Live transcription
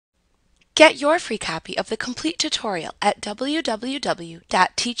Get your free copy of the complete tutorial at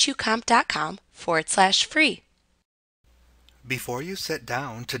www.teachucomp.com/free. Before you sit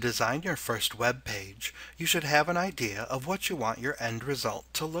down to design your first web page, you should have an idea of what you want your end result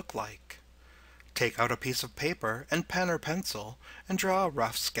to look like. Take out a piece of paper and pen or pencil and draw a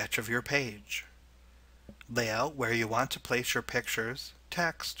rough sketch of your page. Lay out where you want to place your pictures,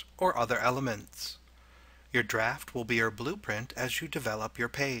 text, or other elements. Your draft will be your blueprint as you develop your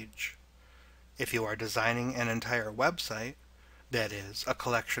page. If you are designing an entire website, that is, a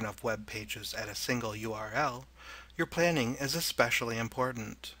collection of web pages at a single URL, your planning is especially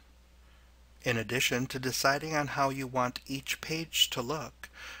important. In addition to deciding on how you want each page to look,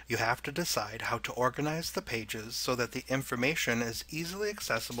 you have to decide how to organize the pages so that the information is easily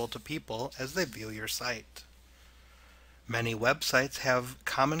accessible to people as they view your site. Many websites have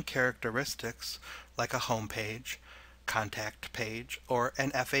common characteristics like a home page, contact page, or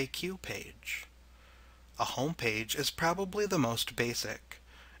an FAQ page. A home page is probably the most basic.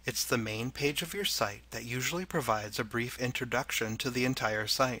 It's the main page of your site that usually provides a brief introduction to the entire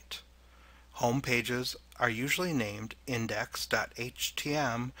site. Home pages are usually named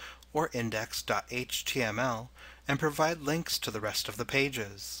index.htm or index.html and provide links to the rest of the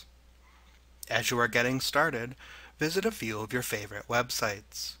pages. As you are getting started, visit a few of your favorite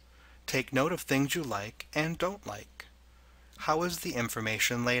websites. Take note of things you like and don't like. How is the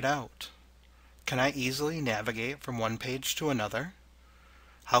information laid out? Can I easily navigate from one page to another?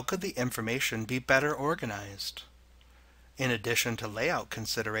 How could the information be better organized? In addition to layout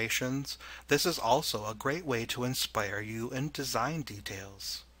considerations, this is also a great way to inspire you in design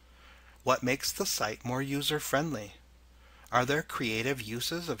details. What makes the site more user-friendly? Are there creative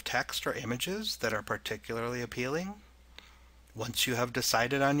uses of text or images that are particularly appealing? Once you have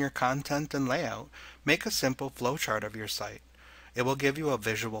decided on your content and layout, make a simple flowchart of your site. It will give you a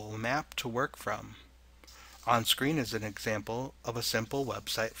visual map to work from. On screen is an example of a simple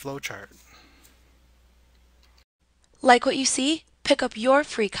website flowchart. Like what you see? Pick up your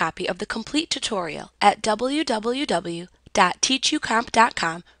free copy of the complete tutorial at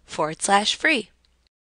www.teachucomp.com/free.